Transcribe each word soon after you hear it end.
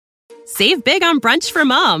Save big on brunch for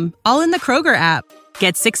mom, all in the Kroger app.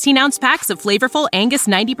 Get 16-ounce packs of flavorful Angus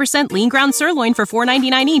 90% lean ground sirloin for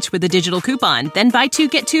 $4.99 each with a digital coupon. Then buy 2,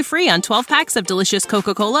 get 2 free on 12 packs of delicious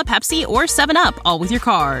Coca-Cola, Pepsi, or 7-Up, all with your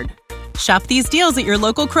card. Shop these deals at your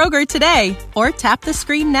local Kroger today, or tap the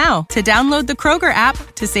screen now to download the Kroger app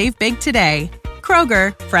to save big today.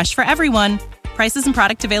 Kroger, fresh for everyone. Prices and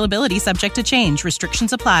product availability subject to change.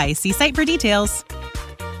 Restrictions apply. See site for details.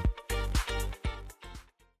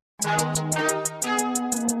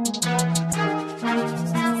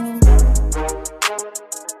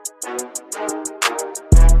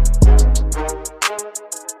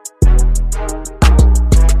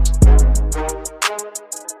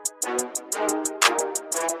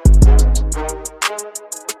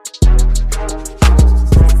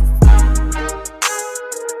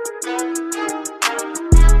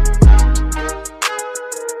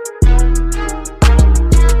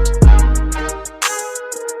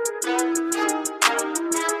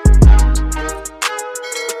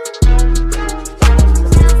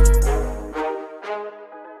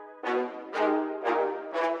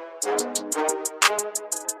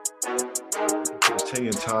 Tay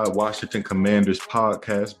and Todd Washington Commanders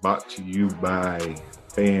podcast brought to you by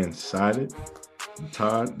Fansided.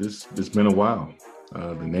 Todd, this has been a while.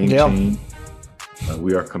 The name change.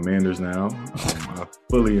 We are Commanders now. I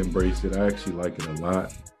fully embrace it. I actually like it a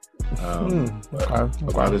lot. A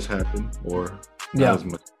lot has happened, or not as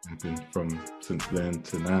much happened from since then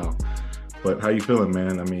to now. But how you feeling,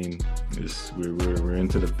 man? I mean, we're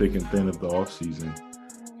into the thick and thin of the off season.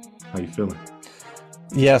 How you feeling?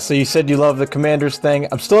 Yeah, so you said you love the Commanders thing.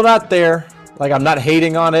 I'm still not there. Like, I'm not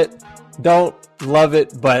hating on it. Don't love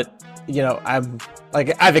it, but, you know,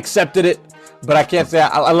 I've accepted it, but I can't say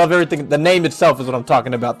I love everything. The name itself is what I'm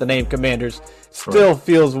talking about. The name Commanders still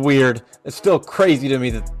feels weird. It's still crazy to me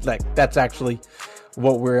that, like, that's actually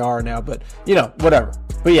what we are now, but, you know, whatever.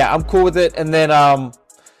 But yeah, I'm cool with it. And then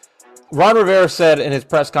Ron Rivera said in his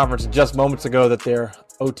press conference just moments ago that their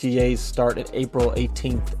OTAs start at April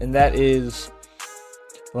 18th, and that is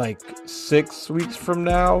like 6 weeks from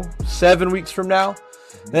now, 7 weeks from now.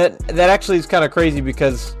 That actually is kind of crazy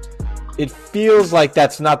because it feels like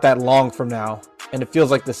that's not that long from now, and it feels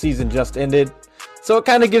like the season just ended. So it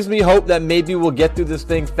kind of gives me hope that maybe we'll get through this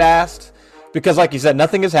thing fast because, like you said,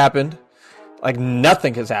 nothing has happened. Like,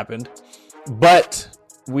 nothing has happened. But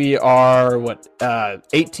we are,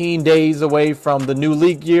 18 days away from the new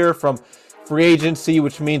league year, from free agency,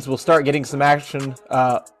 which means we'll start getting some action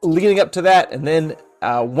leading up to that, and then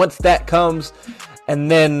once that comes, and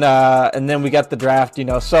then we got the draft, you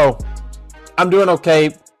know. So I'm doing okay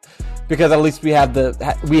because at least we have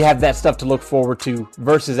that stuff to look forward to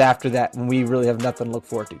versus after that when we really have nothing to look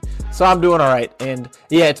forward to. So I'm doing all right, and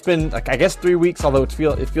yeah, it's been like I guess 3 weeks, although it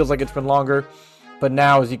feels like it's been longer. But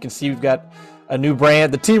now, as you can see, we've got a new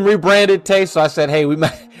brand. The team rebranded, Tay. So I said, hey, we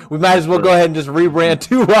might as well go ahead and just rebrand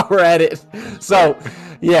too while we're at it. So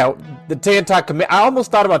yeah, the Tay and Todd I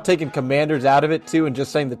almost thought about taking Commanders out of it too and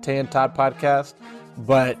just saying the Tay and Todd podcast,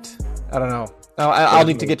 but I don't know. I'll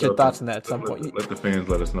need to get your thoughts on that at some point. Let the fans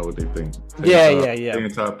let us know what they think. Yeah. Tay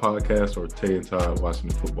and Todd podcast or Tay and Todd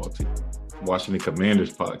Washington football team. Washington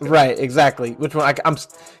Commanders podcast. Right, exactly. Which one? I'm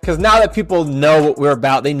because now that people know what we're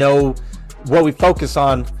about, they know what we focus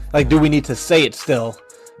on. Like, do we need to say it still?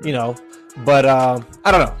 You know. But I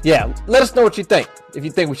don't know. Yeah, let us know what you think. If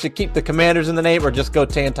you think we should keep the Commanders in the name or just go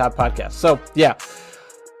Tay and Todd podcast. So yeah,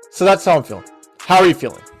 so that's how I'm feeling. How are you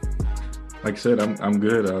feeling? Like I said, I'm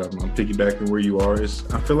good. I'm piggybacking where you are. I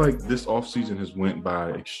feel like this offseason has went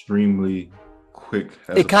by extremely quick.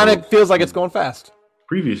 It kind of feels like it's going fast.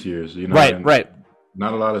 Previous years, you know. Right.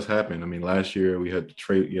 Not a lot has happened. I mean, last year we had the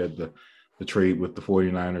trade. You had the trade with the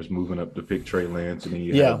 49ers moving up to pick Trey Lance, and then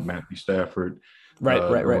you had Matthew Stafford. Right.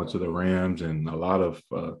 Going to the Rams, and a lot of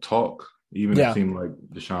talk. Even it seemed like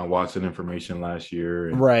Deshaun Watson information last year.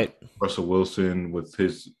 And Russell Wilson with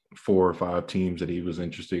his 4 or 5 teams that he was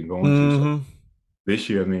interested in going to. So this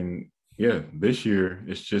year, this year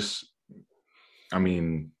it's just, I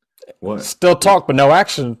mean, what? Still talk, but no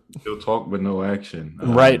action. Still talk, but no action.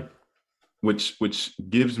 Right. Which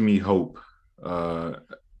gives me hope. I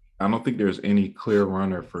don't think there's any clear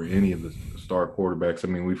runner for any of the star quarterbacks. I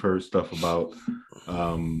mean, we've heard stuff about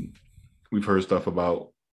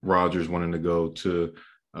Rodgers wanting to go to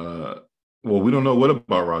we don't know what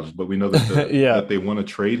about Rodgers, but we know that that they want to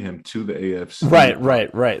trade him to the AFC.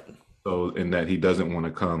 Right. So, and that he doesn't want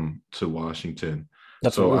to come to Washington.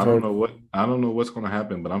 That's so what I don't know what's going to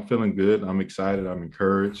happen, but I'm feeling good. I'm excited. I'm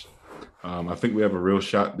encouraged. I think we have a real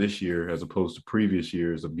shot this year as opposed to previous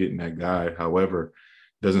years of getting that guy. However,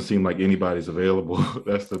 doesn't seem like anybody's available.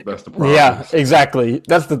 That's the problem. Yeah, exactly.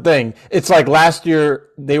 That's the thing. It's like last year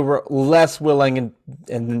they were less willing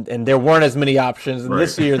and there weren't as many options. And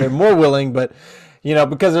this year they're more willing, but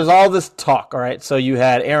because there's all this talk. All right. So you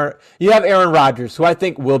have Aaron Rodgers, who I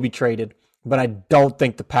think will be traded, but I don't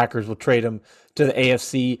think the Packers will trade him to the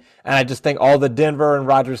AFC. And I just think all the Denver and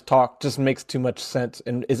Rodgers talk just makes too much sense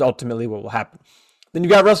and is ultimately what will happen. Then you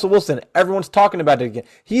got Russell Wilson. Everyone's talking about it again.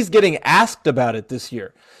 He's getting asked about it this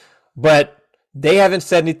year, but they haven't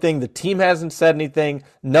said anything. The team hasn't said anything.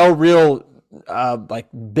 No real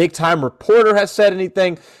big time reporter has said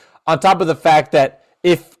anything. On top of the fact that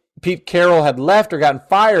if Pete Carroll had left or gotten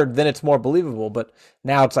fired, then it's more believable. But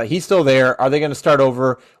now it's like he's still there. Are they going to start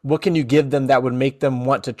over? What can you give them that would make them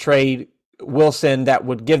want to trade Wilson? That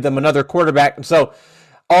would give them another quarterback. And so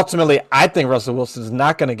ultimately, I think Russell Wilson is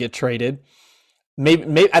not going to get traded.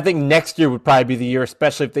 Maybe I think next year would probably be the year,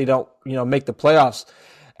 especially if they don't, make the playoffs.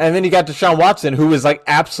 And then you got Deshaun Watson, who is like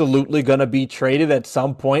absolutely going to be traded at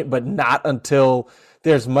some point, but not until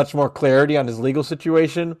there's much more clarity on his legal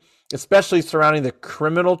situation, especially surrounding the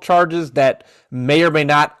criminal charges that may or may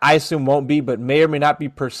not, I assume won't be, but may or may not be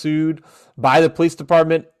pursued by the police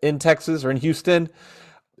department in Texas or in Houston.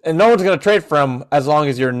 And no one's going to trade for him as long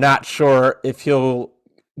as you're not sure if he'll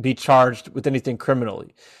be charged with anything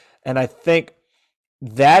criminally. And I think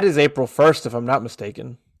that is April 1st, if I'm not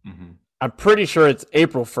mistaken. Mm-hmm. I'm pretty sure it's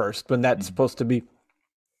April 1st when that's supposed to be.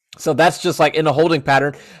 So that's just like in a holding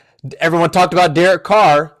pattern. Everyone talked about Derek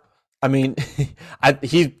Carr. I mean,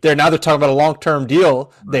 they're talking about a long-term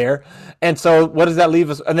deal there. And so what does that leave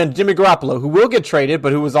us? And then Jimmy Garoppolo, who will get traded,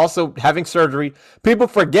 but who was also having surgery. People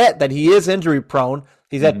forget that he is injury prone.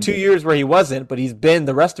 He's had 2 years where he wasn't, but he's been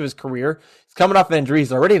the rest of his career. He's coming off an injury.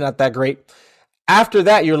 He's already not that great. After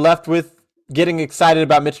that, you're left with getting excited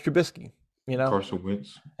about Mitch Trubisky, Carson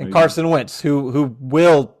Wentz. And Carson Wentz, who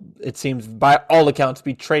will, it seems, by all accounts,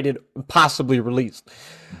 be traded, possibly released.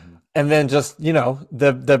 Mm-hmm. And then just,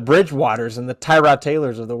 the Bridgewaters and the Tyrod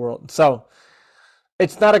Taylors of the world. So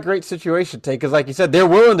it's not a great situation, Tate, because like you said, they're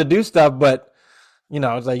willing to do stuff, but,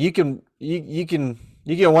 it's like you can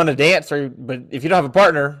want to dance, but if you don't have a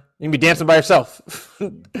partner, you can be dancing by yourself.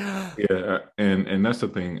 Yeah, and that's the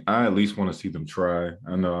thing. I at least want to see them try.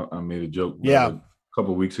 I know I made a joke a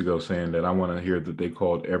couple of weeks ago saying that I want to hear that they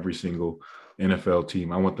called every single NFL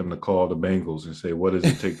team. I want them to call the Bengals and say, what does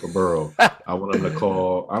it take for Burrow? I want them to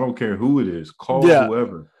call, I don't care who it is, call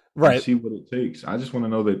whoever. Right. And see what it takes. I just want to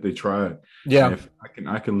know that they tried. Yeah. And if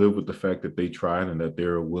I can live with the fact that they tried and that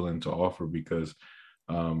they're willing to offer because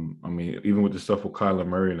even with the stuff with Kyler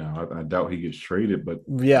Murray now, I doubt he gets traded, but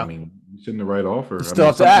he's in the right offer. You still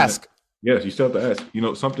have to ask. Yes, you still have to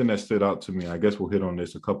ask. Something that stood out to me, I guess we'll hit on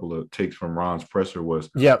this, a couple of takes from Ron's presser was,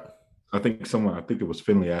 I think it was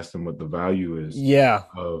Finley asked him what the value is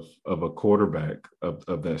of a quarterback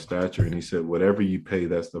of that stature. And he said, whatever you pay,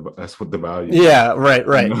 that's what the value is. Yeah, right.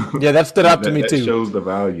 Yeah, that stood out to me too. That shows the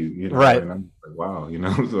value, right. And I'm like, wow,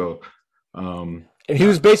 so and he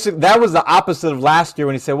was that was the opposite of last year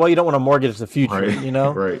when he said, well, you don't want to mortgage the future,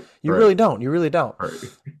 Right. You really don't. Right.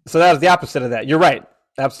 So that was the opposite of that. You're right.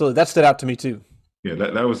 Absolutely. That stood out to me too. Yeah,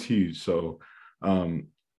 that was huge. So,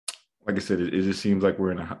 like I said, it just seems like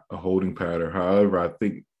we're in a holding pattern. However, I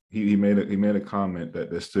think he made a comment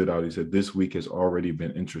that stood out. He said, this week has already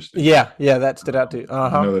been interesting. Yeah, that stood out too.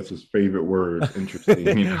 Uh-huh. I know that's his favorite word, interesting.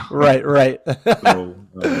 Right. So,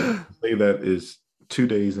 say that is 2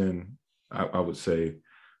 days in, I would say,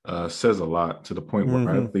 says a lot to the point where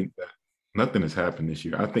I think that nothing has happened this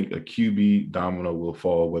year. I think a QB domino will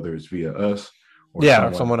fall, whether it's via us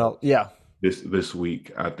or someone else. Yeah. This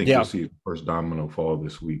week, I think you'll see the first domino fall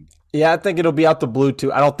this week. Yeah, I think it'll be out the blue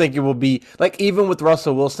too. I don't think it will be like even with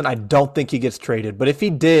Russell Wilson. I don't think he gets traded. But if he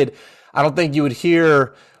did, I don't think you would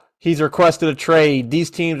hear he's requested a trade.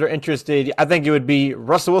 These teams are interested. I think it would be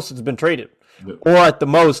Russell Wilson's been traded, or at the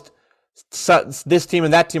most, this team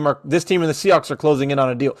and that team and the Seahawks are closing in on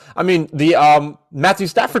a deal. I mean, the Matthew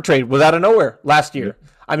Stafford trade was out of nowhere last year.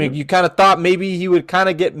 I mean, you kind of thought maybe he would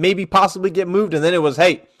possibly get moved, and then it was,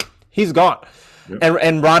 hey, he's gone.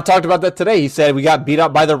 And Ron talked about that today. He said we got beat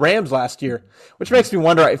up by the Rams last year, which makes me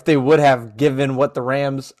wonder if they would have given what the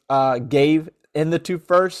Rams gave in the 2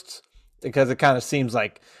 firsts, because it kind of seems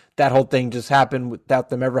like that whole thing just happened without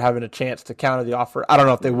them ever having a chance to counter the offer. I don't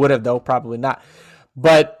know if they would have, though. Probably not.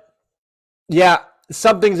 But yeah,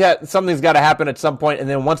 something's got to happen at some point, and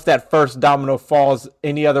then once that first domino falls,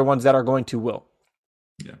 any other ones that are going to will.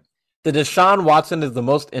 Yeah. The Deshaun Watson is the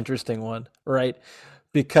most interesting one, right?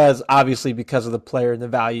 Because of the player and the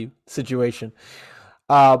value situation.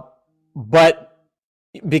 But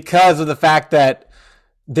because of the fact that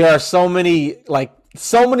there are so many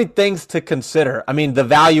so many things to consider. I mean, the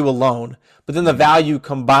value alone, but then the value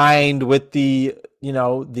combined with the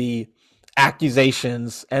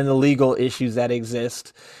accusations and the legal issues that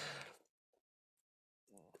exist.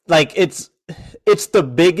 Like it's the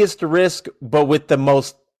biggest risk, but with the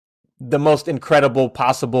most incredible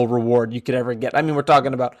possible reward you could ever get. I mean, we're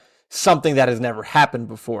talking about something that has never happened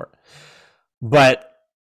before. But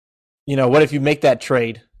what if you make that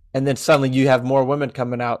trade and then suddenly you have more women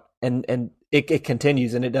coming out and it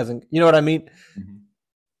continues and it doesn't, you know what I mean? Mm-hmm.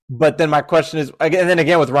 But then my question is,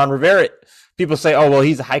 again with Ron Rivera, people say, oh, well,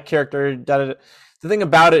 he's a high character. The thing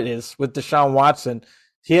about it is with Deshaun Watson,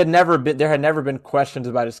 there had never been questions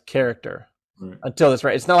about his character until this,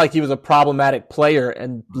 right? It's not like he was a problematic player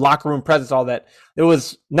and locker room presence, all that. He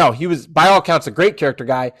was, by all accounts, a great character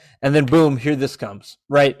guy. And then boom, here this comes,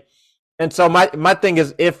 right? And so my thing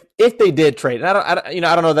is, if they did trade, and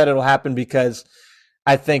I don't know that it'll happen because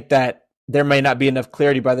I think that there may not be enough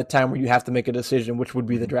clarity by the time where you have to make a decision, which would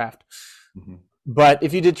be the draft. Mm-hmm. But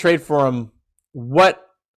if you did trade for him,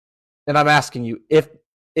 and I'm asking you,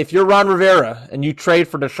 if you're Ron Rivera and you trade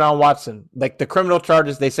for Deshaun Watson, like the criminal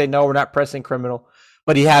charges, they say, no, we're not pressing criminal,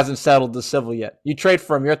 but he hasn't settled the civil yet. You trade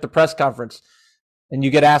for him, you're at the press conference, and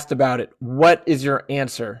you get asked about it. What is your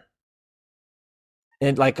answer?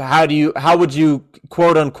 And like, how would you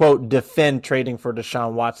quote unquote defend trading for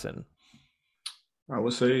Deshaun Watson? I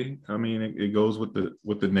would say, I mean, it goes with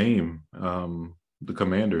the name, the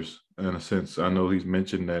Commanders. In a sense, I know he's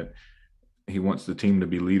mentioned that he wants the team to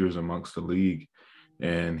be leaders amongst the league,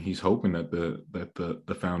 and he's hoping that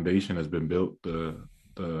the foundation has been built,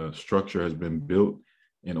 the structure has been built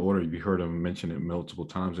in order. You heard him mention it multiple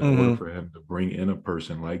times in order for him to bring in a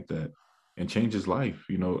person like that and change his life.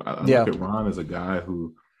 I look at Ron as a guy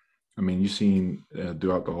who, I mean, you've seen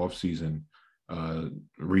throughout the offseason,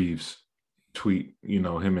 Reeves tweet,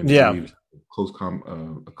 him and Reeves,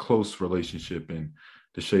 a close relationship, and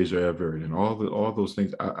DeShazier Everett and all those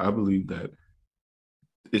things. I believe that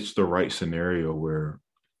it's the right scenario where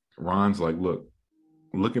Ron's like,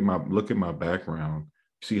 look at my background.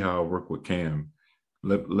 See how I work with Cam.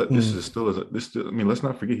 This is still, I mean, let's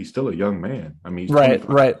not forget he's still a young man. I mean, he's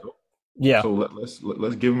right. Yeah. So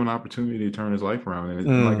let's give him an opportunity to turn his life around.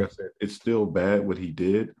 And like I said, it's still bad what he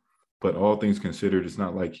did, but all things considered, it's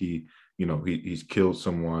not like he's killed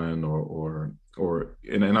someone or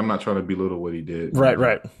and I'm not trying to belittle what he did.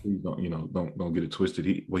 Right. Please don't get it twisted.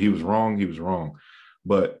 He was wrong.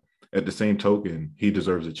 But at the same token, he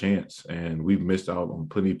deserves a chance, and we've missed out on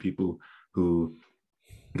plenty of people who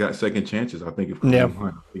got second chances. I think of Kareem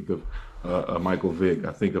Hunt, I think of Michael Vick,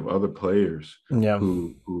 I think of other players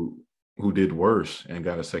who did worse and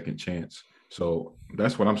got a second chance. So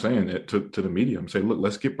that's what I'm saying to the media. I'm saying, look,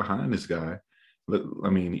 let's get behind this guy. I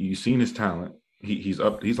mean, you've seen his talent. He's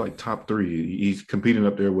like top 3. He's competing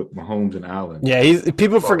up there with Mahomes and Allen. Yeah,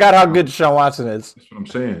 people forgot how good Deshaun Watson is. That's what I'm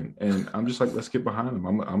saying. And I'm just like, let's get behind him.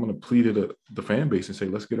 I'm going to plead to the fan base and say,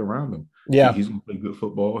 let's get around him. Yeah. He's going to play good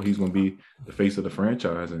football. He's going to be the face of the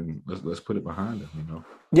franchise, and let's put it behind him,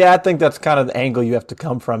 Yeah, I think that's kind of the angle you have to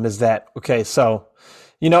come from is that, okay, so,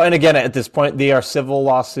 and again, at this point, they are civil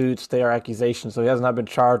lawsuits, they are accusations, so he has not been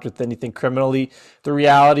charged with anything criminally. The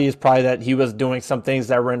reality is probably that he was doing some things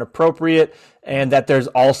that were inappropriate and that there's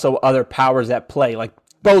also other powers at play. Like,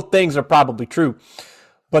 both things are probably true.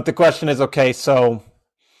 But the question is, okay, so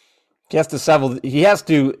he has to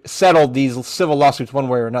settle these civil lawsuits one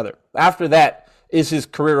way or another. After that, is his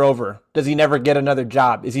career over? Does he never get another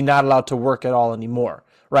job? Is he not allowed to work at all anymore?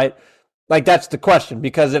 Right? Like, that's the question,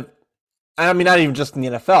 because I mean, not even just in the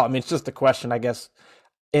NFL. I mean, it's just a question, I guess,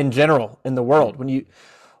 in general in the world. When you,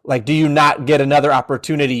 do you not get another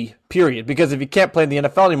opportunity, period? Because if you can't play in the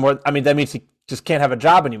NFL anymore, I mean, that means he just can't have a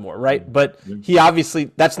job anymore, right? But he obviously,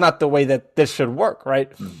 that's not the way that this should work,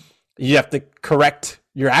 right? You have to correct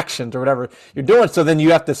your actions or whatever you're doing. So then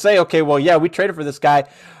you have to say, okay, well, yeah, we traded for this guy.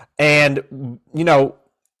 And,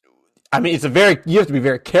 I mean, you have to be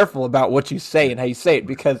very careful about what you say and how you say it,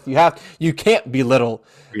 because you can't belittle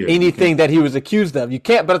anything that he was accused of. You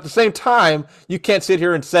can't, but at the same time, you can't sit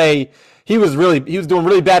here and say he was doing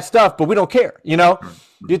really bad stuff, but we don't care. You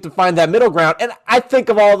have to find that middle ground. And I think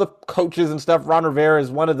of all the coaches and stuff, Ron Rivera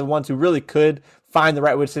is one of the ones who really could find the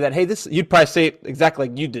right way to say that. Hey, you'd probably say it exactly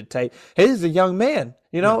like you did, Tay. Hey, this is a young man.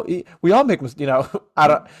 We all make mistakes. I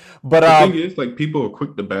don't. But the thing is, like, people are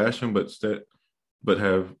quick to bash him, but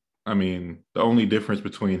have. I mean, the only difference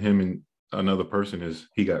between him and another person is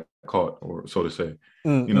he got caught, or so to say.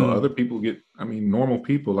 Mm-hmm. Other people get. I mean, normal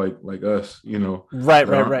people like us. Right.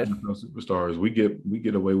 NFL superstars. We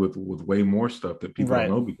get away with way more stuff that people don't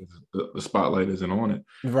know because the spotlight isn't on it.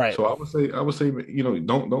 Right. So I would say,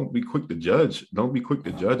 don't be quick to judge. Don't be quick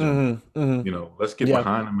to judge them. Let's get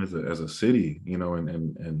behind them as a city.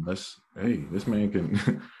 And let's this man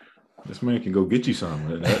can. This man can go get you some.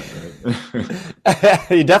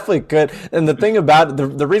 He definitely could. And the thing about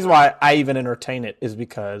it, the reason why I even entertain it is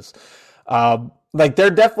because, there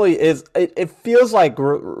definitely is. It feels like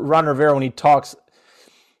Ron Rivera when he talks,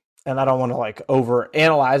 and I don't want to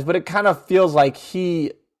overanalyze, but it kind of feels like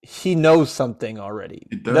he knows something already,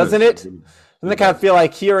 doesn't it? Doesn't it kind of feel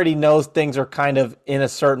like he already knows things are kind of in a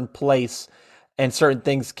certain place, and certain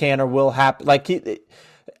things can or will happen?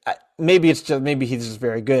 Maybe he's just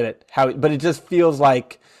very good at but it just feels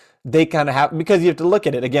like they kind of have, because you have to look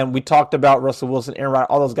at it. Again, we talked about Russell Wilson, Aaron Rodgers,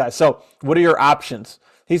 all those guys. So what are your options?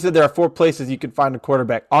 He said there are 4 places you can find a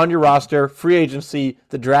quarterback: on your roster, free agency,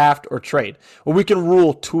 the draft, or trade. Well, we can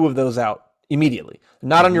rule 2 of those out immediately.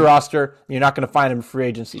 Not on your roster, you're not going to find him in free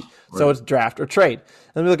agency. Right. So it's draft or trade.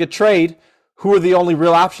 Then we look at trade. Who are the only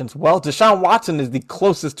real options? Well, Deshaun Watson is the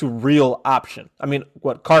closest to real option. I mean,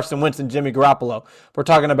 Carson Wentz and Jimmy Garoppolo. We're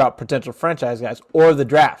talking about potential franchise guys, or the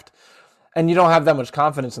draft. And you don't have that much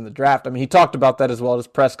confidence in the draft. I mean, he talked about that as well at his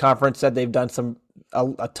press conference, said they've done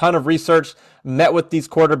a ton of research, met with these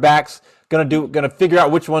quarterbacks, gonna figure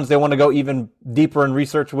out which ones they want to go even deeper in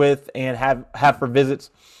research with and have for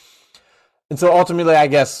visits. And so ultimately, I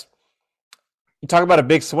guess, you talk about a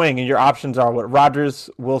big swing, and your options are Rodgers,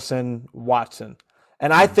 Wilson, Watson.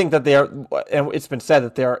 And I think that and it's been said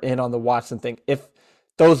that they are in on the Watson thing. If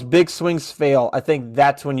those big swings fail, I think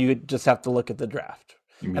that's when you just have to look at the draft.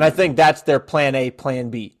 Mm-hmm. And I think that's their plan A, plan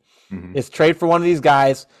B. Mm-hmm. Is trade for one of these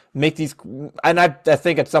guys, make these. And I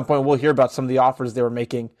think at some point we'll hear about some of the offers they were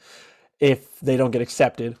making if they don't get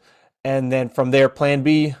accepted. And then from there, plan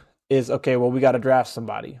B is, okay, well, we got to draft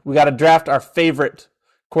somebody. We got to draft our favorite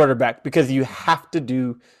quarterback, because you have to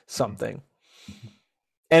do something.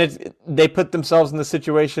 And they put themselves in the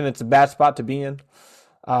situation. It's a bad spot to be in,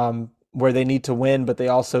 where they need to win, but they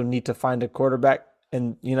also need to find a quarterback.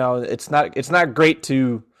 And it's not great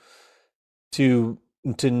to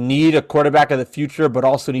need a quarterback of the future, but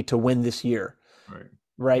also need to win this year,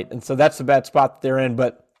 right? And so that's a bad spot that they're in.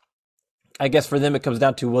 But I guess for them it comes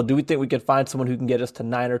down to, well, do we think we could find someone who can get us to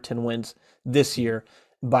 9 or 10 wins this year,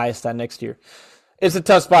 buy us that next year? It's a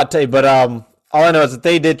tough spot to take, but all I know is that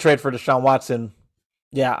they did trade for Deshaun Watson.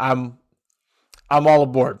 Yeah, I'm all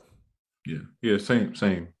aboard. Yeah, same.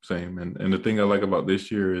 And the thing I like about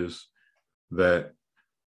this year is that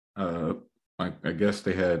I guess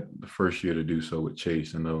they had the first year to do so with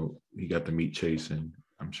Chase, and though he got to meet Chase, and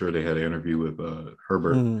I'm sure they had an interview with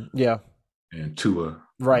Herbert, and Tua.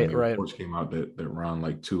 Right. Reports came out that Ron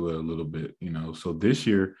liked Tua a little bit, So this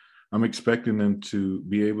year, I'm expecting them to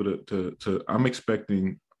be able to I'm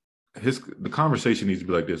expecting the conversation needs to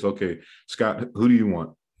be like this. Okay, Scott, who do you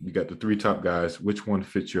want? You got the 3 top guys. Which one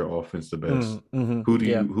fits your offense the best? Mm-hmm.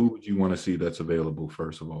 Who would you want to see that's available?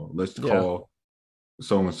 First of all, let's call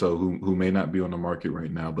so-and-so who may not be on the market right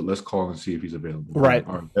now, but let's call and see if he's available. Right.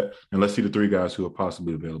 And let's see the 3 guys who are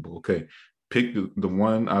possibly available. Okay, pick the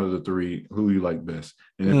one out of the 3 who you like best.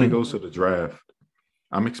 And if it goes to the draft,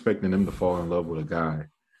 I'm expecting them to fall in love with a guy.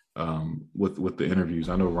 With the interviews,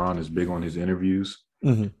 I know Ron is big on his interviews,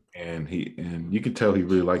 and you can tell he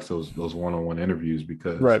really likes those one-on-one interviews,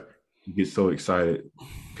 because he gets so excited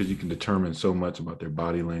because you can determine so much about their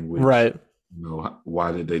body language, right?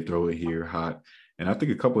 Why did they throw it here hot? And I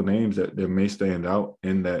think a couple of names that may stand out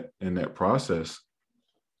in that process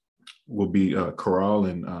will be Corral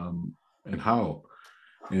and Howell.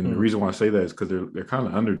 And the reason why I say that is because they're kind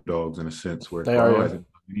of underdogs in a sense, where Corral hasn't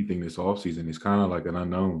done anything this offseason. He's kind of like an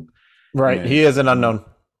unknown. Right. And he is an unknown.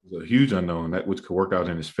 He's a huge unknown, that which could work out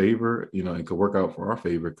in his favor, and could work out for our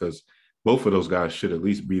favor, because both of those guys should at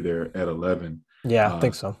least be there at 11. Yeah, I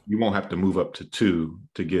think so. You won't have to move up to 2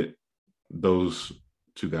 to get those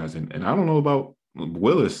 2 guys in. And I don't know about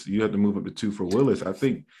Willis. You have to move up to 2 for Willis. I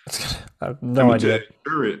think I have no idea.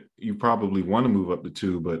 You probably want to move up to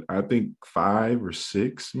 2, but I think 5 or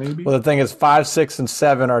 6 maybe. Well, the thing is, 5, 6, and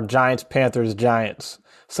 7 are Giants, Panthers, Giants.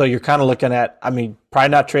 So you're kind of looking at, probably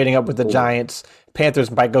not trading up with the Giants. Panthers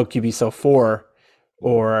might go QB, so 4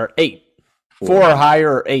 or 8. 4 or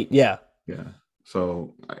higher, or 8, yeah. Yeah.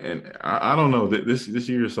 So, and I don't know. This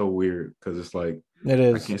year is so weird, because it's like, it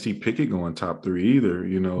is. I can't see Pickett going top 3 either,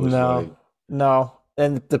 No.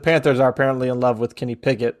 And the Panthers are apparently in love with Kenny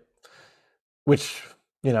Pickett, which,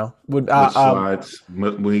 would... slides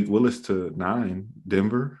Malik Willis to 9,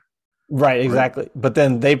 Denver. Right, exactly. Right. But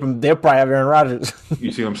then they'll probably have Aaron Rodgers.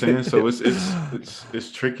 You see what I'm saying? So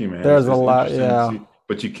it's tricky, man. There's it's a lot, yeah.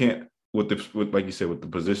 But you can't with like you said, with the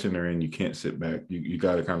position they're in, you can't sit back. You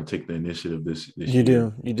got to kind of take the initiative this you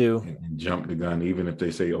year. You do. And jump the gun, even if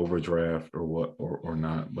they say overdraft or what or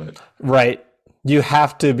not. But right, you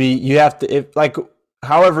have to if like.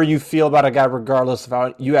 However you feel about a guy, regardless of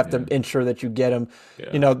how you have to ensure that you get him. Yeah.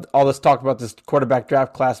 You know, all this talk about this quarterback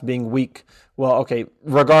draft class being weak. Well, okay,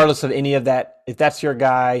 regardless of any of that, if that's your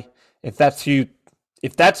guy, if that's who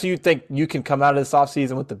you think you can come out of this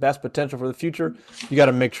offseason with the best potential for the future, you got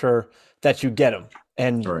to make sure that you get him.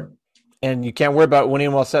 And right. And you can't worry about when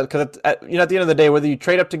anyone else says, because at the end of the day, whether you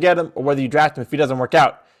trade up to get him or whether you draft him, if he doesn't work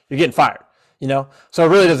out, you're getting fired. You know, so it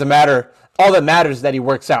really doesn't matter. All that matters is that he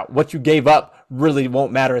works out. What you gave up really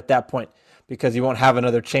won't matter at that point because you won't have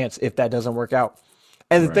another chance if that doesn't work out.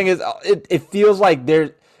 And the thing is, it feels like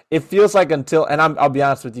until, and I'll be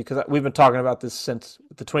honest with you, because we've been talking about this since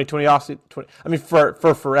the 2020 offseason. I mean, for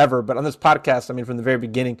forever, but on this podcast, I mean, from the very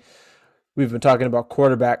beginning, we've been talking about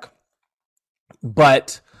quarterback.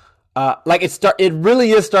 But it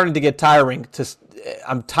really is starting to get tiring.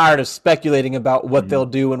 I'm tired of speculating about what they'll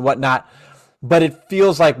do and whatnot. But it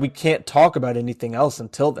feels like we can't talk about anything else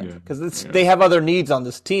until then because they have other needs on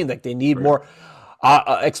this team. Like they need more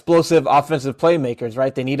explosive offensive playmakers,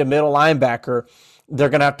 right? They need a middle linebacker. They're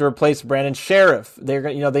going to have to replace Brandon Sheriff. They're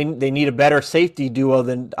going, they need a better safety duo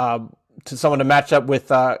than to someone to match up with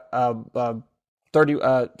someone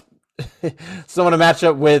to match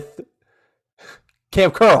up with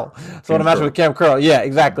Cam Curl. Someone to match up with Cam Curl. Yeah,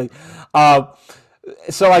 exactly.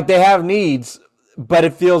 So like they have needs. But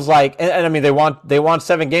it feels like, and I mean, they won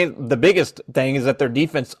 7 games. The biggest thing is that their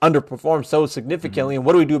defense underperformed so significantly. And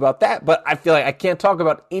what do we do about that? But I feel like I can't talk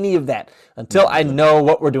about any of that until I know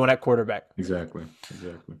what we're doing at quarterback. Exactly.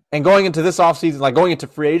 And going into this offseason, like going into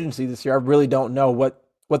free agency this year, I really don't know what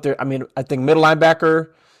they're, I mean, I think middle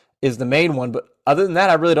linebacker is the main one. But other than that,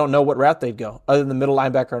 I really don't know what route they'd go other than the middle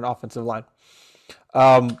linebacker and offensive line.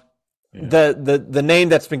 The name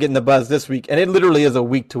that's been getting the buzz this week, and it literally is a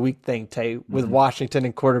week-to-week thing, Tay, with Washington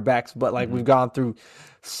and quarterbacks, but like we've gone through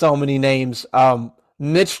so many names.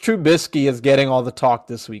 Mitch Trubisky is getting all the talk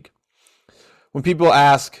this week. When people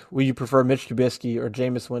ask, will you prefer Mitch Trubisky or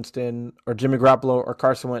Jameis Winston or Jimmy Garoppolo or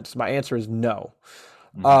Carson Wentz, my answer is no.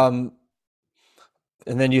 And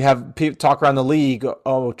then you have people talk around the league,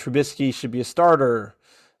 oh, Trubisky should be a starter.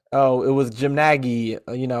 Oh, it was Jim Nagy,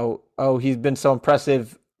 he's been so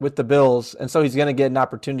impressive with the Bills, and so he's going to get an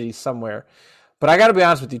opportunity somewhere. But I got to be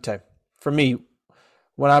honest with you, Tay. For me,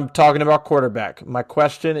 when I'm talking about quarterback, my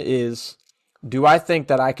question is, do I think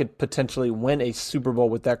that I could potentially win a Super Bowl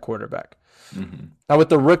with that quarterback? Mm-hmm. Now, with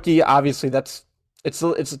the rookie, obviously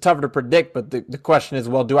it's tougher to predict, but the question is,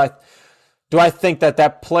 well, do I think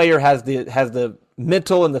that player has the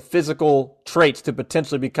mental and the physical traits to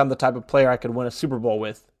potentially become the type of player I could win a Super Bowl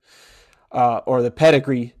with, or the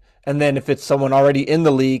pedigree? And then if it's someone already in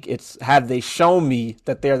the league, have they shown me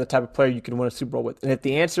that they're the type of player you can win a Super Bowl with? And if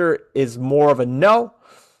the answer is more of a no,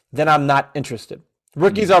 then I'm not interested.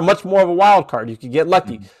 Rookies are much more of a wild card. You can get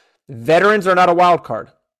lucky. Veterans are not a wild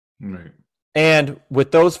card. Right. And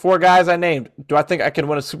with those 4 guys I named, do I think I can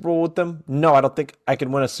win a Super Bowl with them? No, I don't think I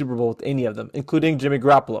can win a Super Bowl with any of them, including Jimmy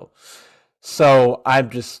Garoppolo. So I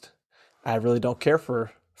really don't care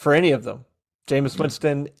for any of them. Jameis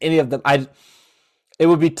Winston, any of them. It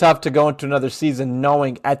would be tough to go into another season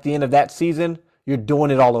knowing at the end of that season, you're doing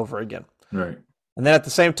it all over again. Right. And then at the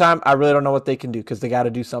same time, I really don't know what they can do because they got to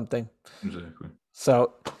do something. Exactly.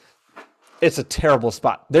 So it's a terrible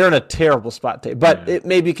spot. They're in a terrible spot, but it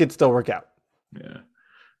maybe could still work out. Yeah.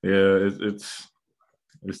 Yeah,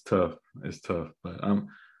 it's tough. It's tough. But I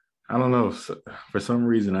don't know. For some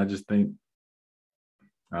reason, I just think,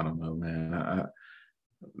 I don't know, man.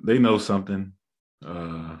 They know something.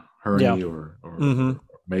 Hurney or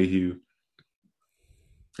Mayhew.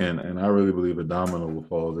 And I really believe a domino will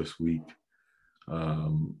fall this week.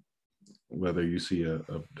 Whether you see a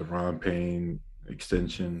Deron Payne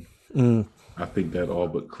extension, I think that all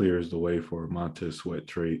but clears the way for a Montez Sweat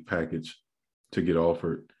trade package to get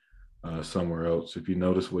offered somewhere else. If you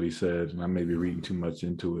notice what he said, and I may be reading too much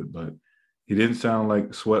into it, but he didn't sound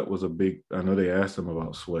like Sweat was a big – I know they asked him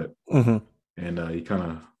about Sweat. And he kind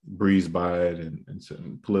of breezed by it and said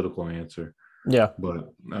a political answer. Yeah.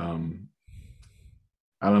 But I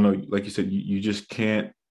don't know. Like you said, you just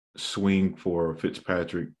can't swing for a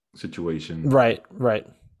Fitzpatrick situation. Right.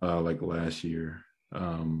 Like last year.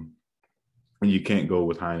 And you can't go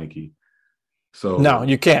with Heineke. So no,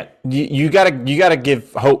 you can't. You gotta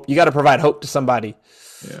give hope. You gotta provide hope to somebody.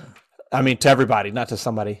 Yeah. I mean, to everybody, not to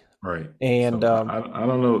somebody. Right. And So I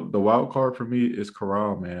don't know. The wild card for me is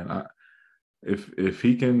Corral, man. If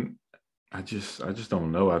he can, I just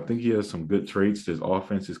don't know. I think he has some good traits. His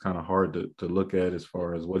offense is kind of hard to look at as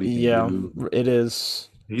far as what he can yeah, do. it is.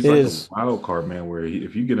 He's It like a is. wild card, man. Where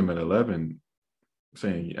if you get him at 11,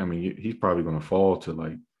 saying, I mean, he's probably going to fall to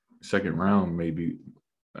like second round, maybe.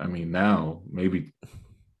 I mean, now maybe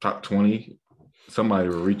top 20. Somebody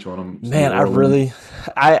will reach on him. Man, I really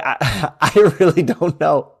don't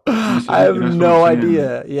know. I have That's what I'm no saying.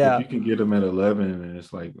 idea. If Yeah. you can get him at 11, and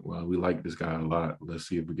it's like, well, we like this guy a lot. Let's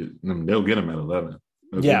see if we get. I mean, they'll get him at 11.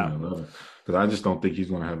 They'll get him Yeah. at 11 because I just don't think he's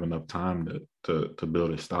going to have enough time to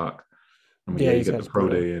build his stock. I mean, Yeah, you he's get got the his pro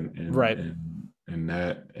pro day. day and Right. and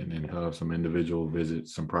that, and then he'll have some individual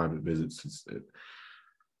visits, some private visits.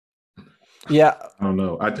 Yeah. I don't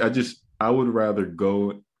know. I would rather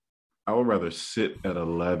go. I would rather sit at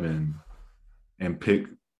 11 and pick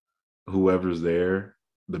whoever's there,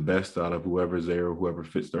 the best out of whoever's there, or whoever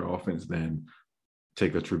fits their offense, than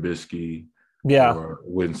take a Trubisky Yeah. or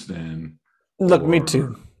Winston. Look, me or-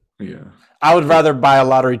 too. Yeah. I would rather buy a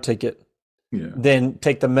lottery ticket Yeah. than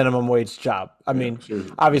take the minimum wage job. I mean, sure.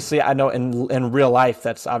 obviously, I know in real life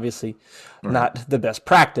that's obviously Right. not the best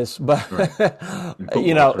practice, but In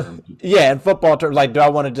you know, football terms. yeah, in football terms, like, do I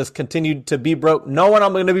want to just continue to be broke, knowing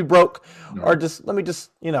I'm going to be broke, or let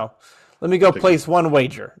me go place one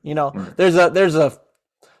wager. Right. There's a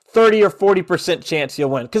 30 or 40% chance you'll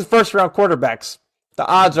win because first round quarterbacks, the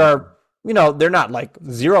odds are, they're not like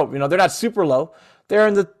zero. They're not super low. They're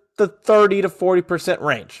in the 30 to 40%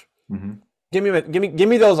 range. Mm-hmm. Give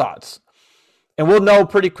me those odds, and we'll know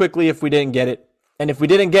pretty quickly if we didn't get it. And if we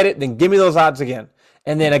didn't get it, then give me those odds again,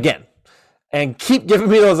 and then again, and keep giving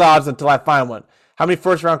me those odds until I find one. How many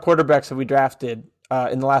first-round quarterbacks have we drafted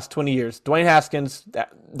in the last 20 years? Dwayne Haskins,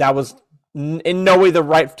 that was in no way the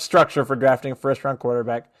right structure for drafting a first-round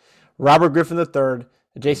quarterback. Robert Griffin III,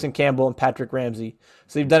 Jason Campbell, and Patrick Ramsey.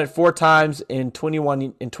 So you've done it 4 times in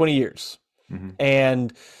 20 years, Mm-hmm.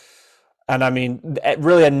 and I mean,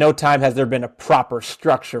 really at no time has there been a proper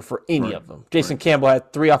structure for any Right. of them. Jason Campbell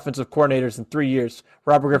had 3 offensive coordinators in 3 years.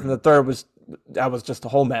 Robert Griffin III was just a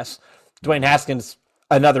whole mess. Dwayne Haskins,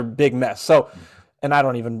 another big mess. So, and I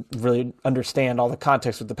don't even really understand all the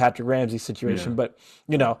context with the Patrick Ramsey situation, but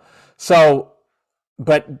this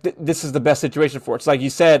is the best situation for it. It's like you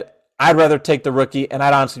said, I'd rather take the rookie, and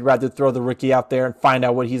I'd honestly rather throw the rookie out there and find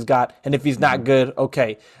out what he's got. And if he's not good,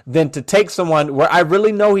 okay. Than to take someone where I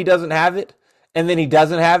really know he doesn't have it, and then he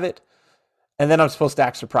doesn't have it, and then I'm supposed to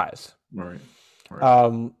act surprised. Right.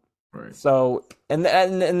 Right. So, and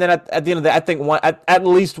then at the end of the day, I think at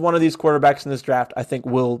least one of these quarterbacks in this draft, I think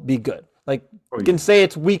will be good. Like, you can say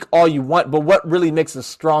it's weak all you want, but what really makes a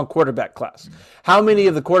strong quarterback class? How many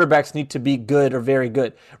of the quarterbacks need to be good or very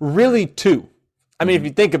good? Really 2. I mean, if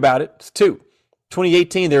you think about it, it's 2.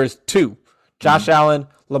 2018, there is 2. Josh Allen,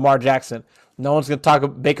 Lamar Jackson. No one's going to talk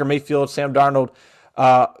about Baker Mayfield, Sam Darnold,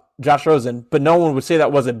 Josh Rosen, but no one would say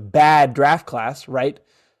that was a bad draft class, right?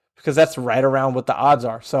 Because that's right around what the odds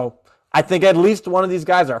are. So I think at least one of these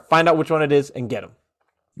guys are. Find out which one it is and get them.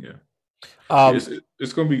 Yeah.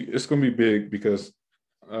 It's gonna be big because,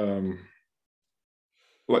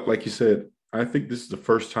 like you said, I think this is the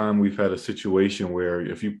first time we've had a situation where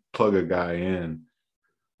if you plug a guy in,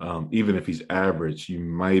 even if he's average, you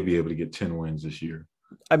might be able to get 10 wins this year.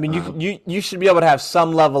 I mean, you should be able to have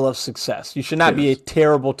some level of success. You should not be a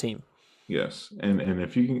terrible team. Yes, and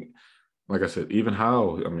if you can, like I said, even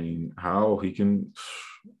How he can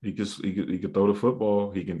throw the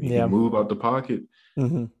football. He can move out the pocket.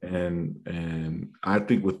 Mm-hmm. And I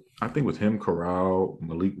think with him, Corral,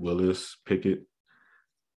 Malik Willis, Pickett,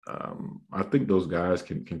 I think those guys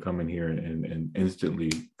can come in here and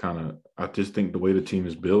instantly kind of. I just think the way the team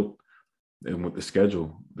is built and with the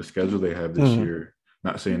schedule they have this year.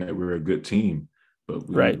 Not saying that we're a good team, but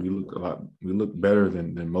we look better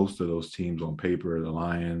than most of those teams on paper. The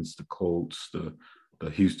Lions, the Colts, the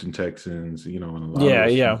Houston Texans, and a lot of those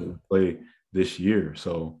teams that play this year.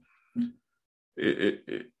 So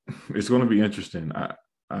it's going to be interesting.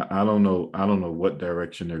 I don't know what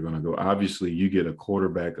direction they're going to go. Obviously, you get a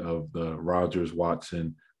quarterback of the Rodgers,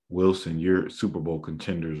 Watson, Wilson, you're Super Bowl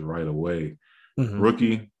contenders right away. Mm-hmm.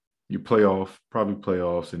 Rookie, you probably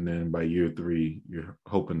playoffs, and then by year 3, you're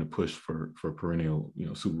hoping to push for perennial,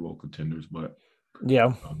 Super Bowl contenders. But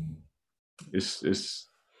it's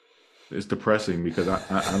depressing because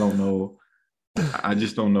I don't know. I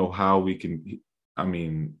just don't know how we can. I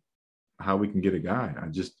mean, how we can get a guy. I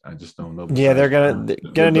just don't know. Yeah, they're gonna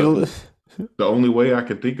need. The only way I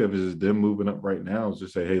could think of is them moving up right now is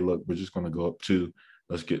just say, hey, look, we're just going to go up 2.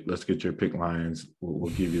 let's get your pick lines.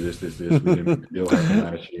 We'll give you this. We didn't deal happen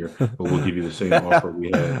last year, but we'll give you the same offer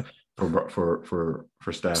we had for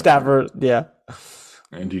Stafford. Stafford, yeah.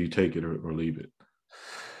 And do you take it or leave it?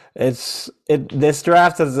 This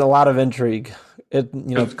draft has a lot of intrigue. Because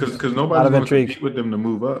nobody's going to compete with them to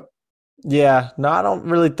move up. Yeah, no, I don't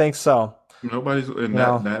really think so. Nobody's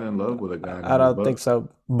that in love with a guy. I don't think so.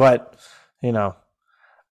 But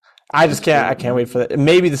I just can't. I can't wait for that.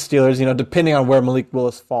 Maybe the Steelers. Depending on where Malik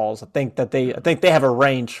Willis falls, I think they have a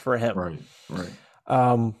range for him.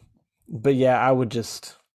 Right. But yeah, I would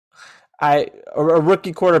just. A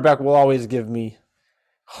rookie quarterback will always give me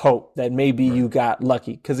hope that maybe you got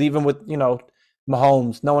lucky, because even with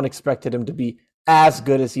Mahomes, no one expected him to be as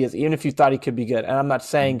good as he is, even if you thought he could be good. And I'm not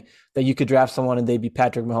saying that you could draft someone and they'd be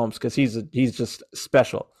Patrick Mahomes, because he's just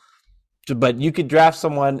special. But you could draft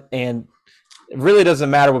someone and it really doesn't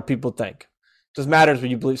matter what people think. It just matters what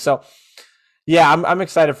you believe. So yeah, I'm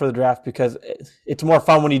excited for the draft because it's more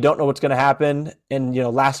fun when you don't know what's going to happen. And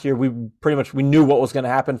last year we knew what was going to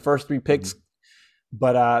happen first 3 picks,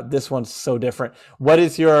 but this one's so different. What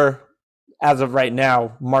is your, as of right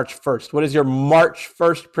now, March 1st? What is your March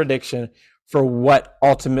 1st prediction for what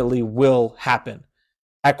ultimately will happen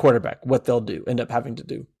at quarterback? What they'll end up having to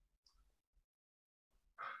do?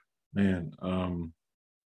 Man, I'm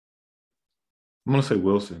gonna say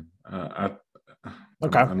Wilson. I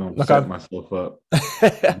know I'm setting myself up,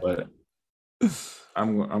 but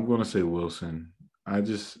I'm gonna say Wilson. I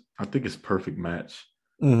think it's perfect match.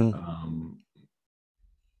 Mm-hmm.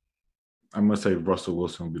 I'm gonna say Russell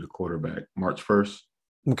Wilson will be the quarterback March 1st.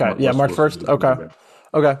 Okay, March 1st.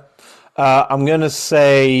 Okay. I'm gonna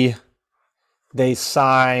say they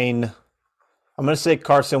sign. I'm going to say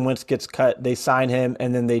Carson Wentz gets cut. They sign him,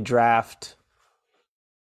 and then they draft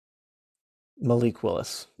Malik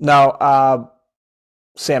Willis. No,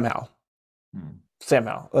 Sam Howell. Sam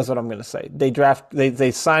Howell. That's what I'm going to say.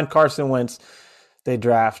 They sign Carson Wentz. They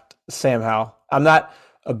draft Sam Howell. I'm not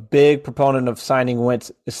a big proponent of signing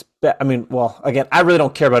Wentz. Again, I really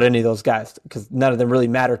don't care about any of those guys because none of them really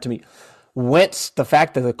matter to me. Wentz, the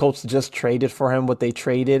fact that the Colts just traded for him what they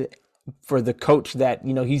traded for the coach that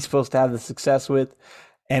he's supposed to have the success with,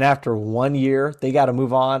 and after 1 year they got to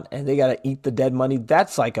move on and they got to eat the dead money.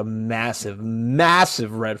 That's like a massive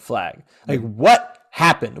red flag. Like, what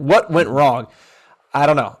happened? What went wrong? I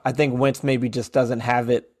don't know. I think Wentz maybe just doesn't have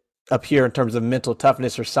it up here in terms of mental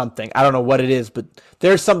toughness or something. I don't know what it is, but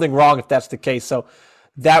there's something wrong if that's the case. So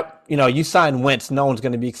that you sign Wentz, no one's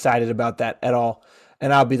going to be excited about that at all.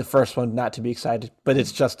 And I'll be the first one not to be excited. But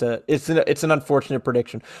it's just it's an unfortunate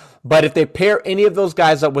prediction. But if they pair any of those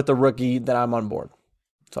guys up with a rookie, then I'm on board.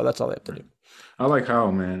 So that's all they have to do. I like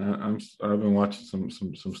Howell, man. I've been watching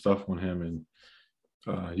some stuff on him,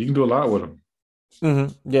 and you can do a lot with him.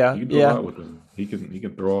 Mm-hmm. Yeah, you can do a lot with him. He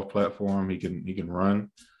can throw off platform. He can run.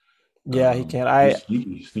 Yeah, he can.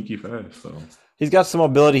 He's sneaky fast. So he's got some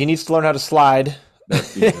mobility. He needs to learn how to slide.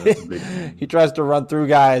 That's a big thing. He tries to run through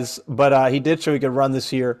guys, but he did show he could run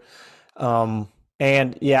this year.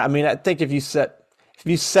 And yeah, I think if you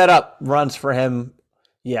set up runs for him,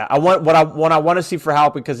 yeah, I want to see for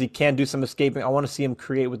Howell, because he can do some escaping. I want to see him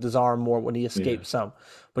create with his arm more when he escapes some.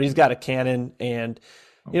 But he's got a cannon, and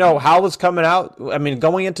Howell was coming out.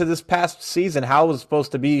 Going into this past season, Howell was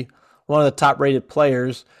supposed to be one of the top-rated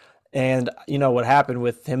players. And what happened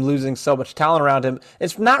with him losing so much talent around him.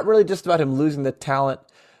 It's not really just about him losing the talent,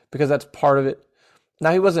 because that's part of it.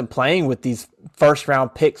 Now, he wasn't playing with these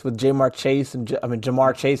first-round picks with Jamar Chase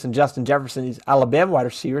and Justin Jefferson, these Alabama wide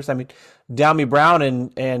receivers. Downey Brown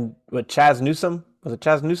and Chaz Newsome. Was it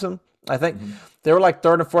Chaz Newsome? I think. Mm-hmm. They were like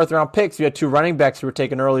 3rd and 4th round picks. You had 2 running backs who were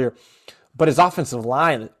taken earlier. But his offensive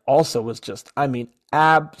line also was just,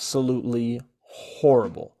 absolutely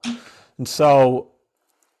horrible. And so...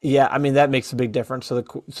 yeah, that makes a big difference. So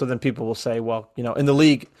then people will say, well, in the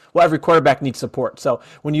league, every quarterback needs support. So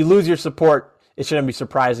when you lose your support, it shouldn't be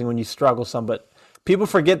surprising when you struggle some. But people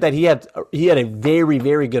forget that he had a very,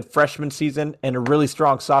 very good freshman season and a really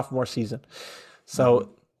strong sophomore season. So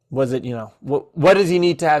was it, what does he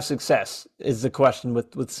need to have success is the question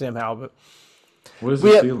with Sam Howell. But what is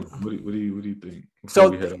the ceiling? What do you think?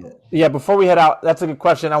 Before we head out, that's a good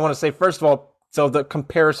question. I want to say, first of all, so the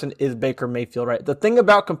comparison is Baker Mayfield, right? The thing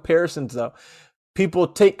about comparisons, though, people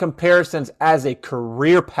take comparisons as a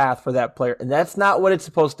career path for that player, and that's not what it's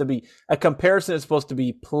supposed to be. A comparison is supposed to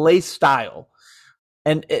be play style,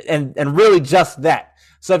 and really just that.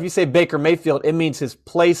 So if you say Baker Mayfield, it means his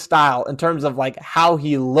play style in terms of like how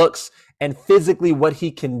he looks and physically what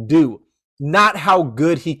he can do, not how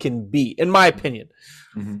good he can be, in my opinion.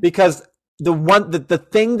 Mm-hmm. Because the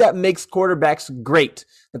thing that makes quarterbacks great,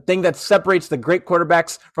 the thing that separates the great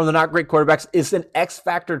quarterbacks from the not great quarterbacks is an X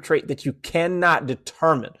factor trait that you cannot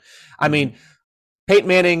determine. I mean, Peyton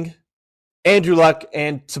Manning, Andrew Luck,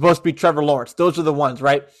 and supposed to be Trevor Lawrence. Those are the ones,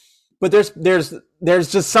 right? But there's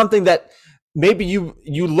just something that maybe you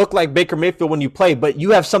look like Baker Mayfield when you play, but you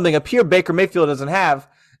have something up here Baker Mayfield doesn't have,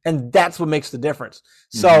 and that's what makes the difference.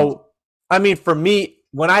 So, I mean, for me,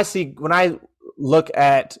 when I look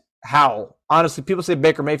at Howell, honestly, people say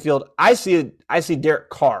Baker Mayfield. I see Derek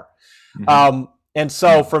Carr, and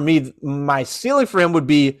so for me, my ceiling for him would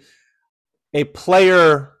be a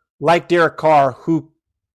player like Derek Carr.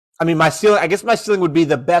 My ceiling would be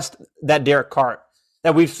the best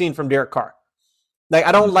that we've seen from Derek Carr. Like,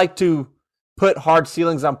 I don't like to put hard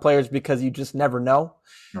ceilings on players because you just never know.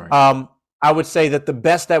 Right. I would say that the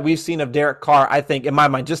best that we've seen of Derek Carr, I think, in my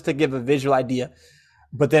mind, just to give a visual idea.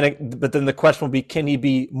 But then the question will be, can he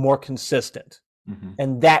be more consistent?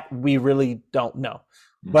 And that we really don't know.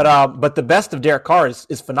 But the best of Derek Carr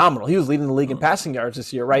is phenomenal. He was leading the league in passing yards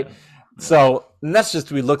this year, right? So, and that's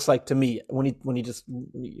just what he looks like to me when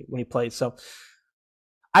he plays. So,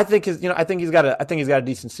 I think he's got a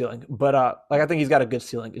decent ceiling, but I think he's got a good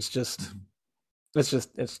ceiling. It's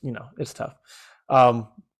tough.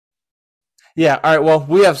 Yeah. All right. Well,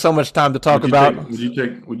 we have so much time to talk about. Would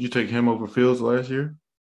you take him over Fields last year?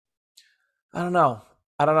 I don't know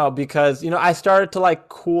because I started to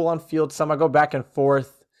cool on Fields some. I go back and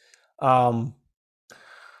forth,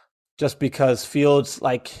 just because Fields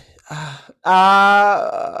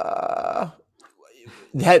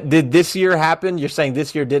did this year happen? You're saying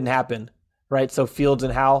this year didn't happen, right? So Fields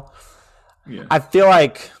and Howell. Yeah. I feel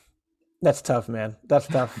like that's tough, man. That's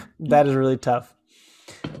tough. That is really tough.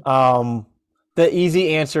 The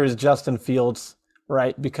easy answer is Justin Fields,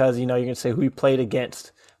 right? Because you're going to say who he played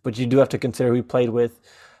against, but you do have to consider who he played with.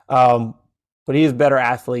 But he is a better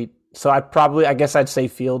athlete, so I guess I'd say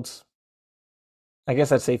Fields.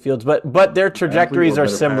 But their trajectories are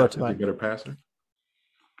similar to mine. Is he a better passer?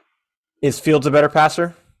 Is Fields a better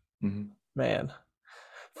passer? Man.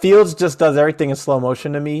 Fields just does everything in slow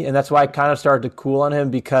motion to me, and that's why I kind of started to cool on him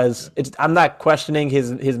because I'm not questioning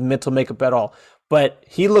his mental makeup at all. But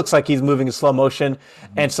he looks like he's moving in slow motion,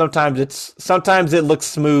 and sometimes it looks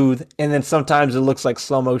smooth, and then sometimes it looks like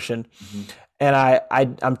slow motion. And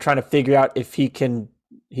I'm trying to figure out if he can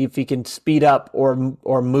speed up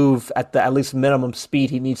or move at the at least minimum speed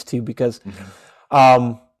he needs to, because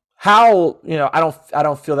Howell, I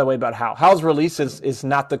don't feel that way about Howell. Howell's release is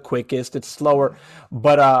not the quickest; it's slower,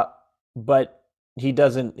 but he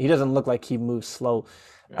doesn't look like he moves slow.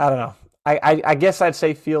 I don't know. I guess I'd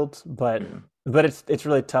say Fields, but it's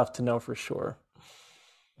really tough to know for sure.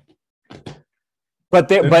 But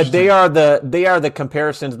they are the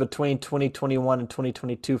comparisons between 2021 and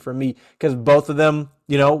 2022 for me, because both of them,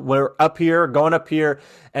 were going up here,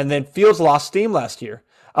 and then Fields lost steam last year.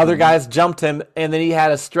 Other guys jumped him, and then he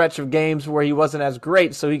had a stretch of games where he wasn't as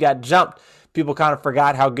great, so he got jumped. People kind of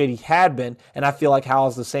forgot how good he had been, and I feel like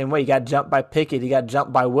Howell's the same way. He got jumped by Pickett, he got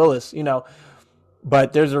jumped by Willis,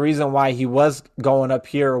 But there's a reason why he was going up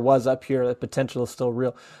here or was up here. The potential is still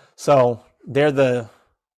real. So they're the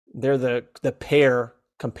pair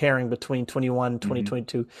comparing between 21 and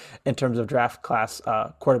 2022 in terms of draft class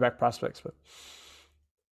quarterback prospects. But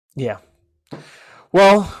yeah.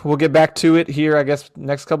 Well, we'll get back to it here, I guess,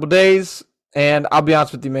 next couple of days. And I'll be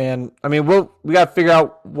honest with you, man. I mean, we got to figure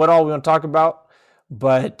out what all we want to talk about,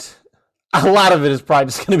 but a lot of it is probably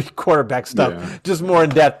just going to be quarterback stuff, just more in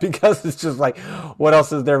depth, because it's just what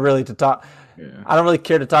else is there really to talk? Yeah. I don't really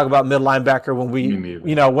care to talk about middle linebacker when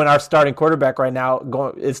when our starting quarterback right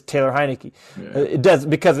now is Taylor Heinicke. Yeah. It does,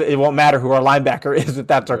 because it won't matter who our linebacker is if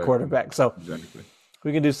that's our quarterback. So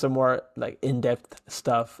we can do some more in-depth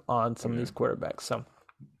stuff on some of these quarterbacks. So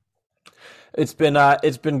it's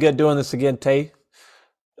been good doing this again, Tay.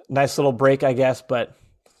 Nice little break, I guess, but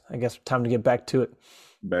I guess time to get back to it.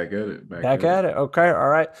 Back at it. Back at it. Okay. All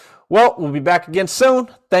right. Well, we'll be back again soon.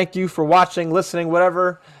 Thank you for watching, listening,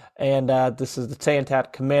 whatever. And this is the Tay and Todd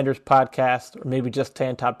Commanders podcast, or maybe just Tay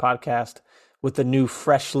and Todd podcast with a new,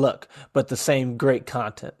 fresh look, but the same great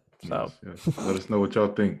content. So yes. Let us know what y'all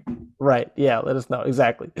think. Right. Yeah. Let us know.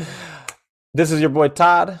 Exactly. This is your boy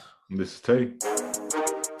Todd. And this is Tay.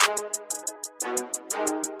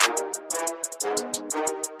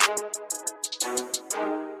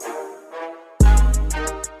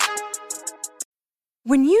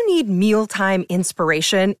 When you need need mealtime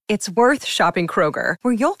inspiration, it's worth shopping Kroger,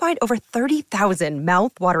 where you'll find over 30,000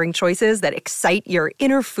 mouth-watering choices that excite your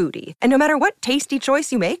inner foodie. And no matter what tasty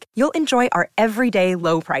choice you make, you'll enjoy our everyday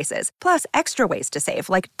low prices, plus extra ways to save,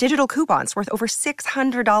 like digital coupons worth over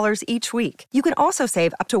 $600 each week. You can also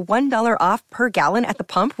save up to $1 off per gallon at the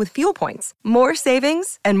pump with fuel points. More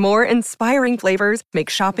savings and more inspiring flavors make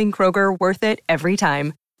shopping Kroger worth it every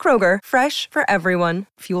time. Kroger, fresh for everyone.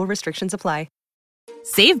 Fuel restrictions apply.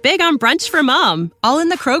 Save big on brunch for mom, all in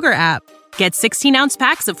the Kroger app. Get 16-ounce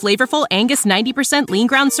packs of flavorful Angus 90% lean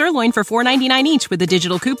ground sirloin for $4.99 each with a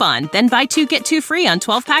digital coupon. Then buy 2, get 2 free on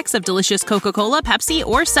 12 packs of delicious Coca-Cola, Pepsi,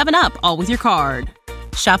 or 7-Up, all with your card.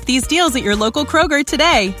 Shop these deals at your local Kroger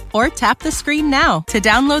today, or tap the screen now to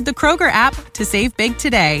download the Kroger app to save big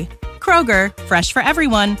today. Kroger, fresh for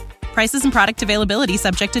everyone. Prices and product availability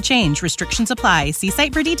subject to change. Restrictions apply. See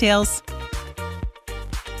site for details.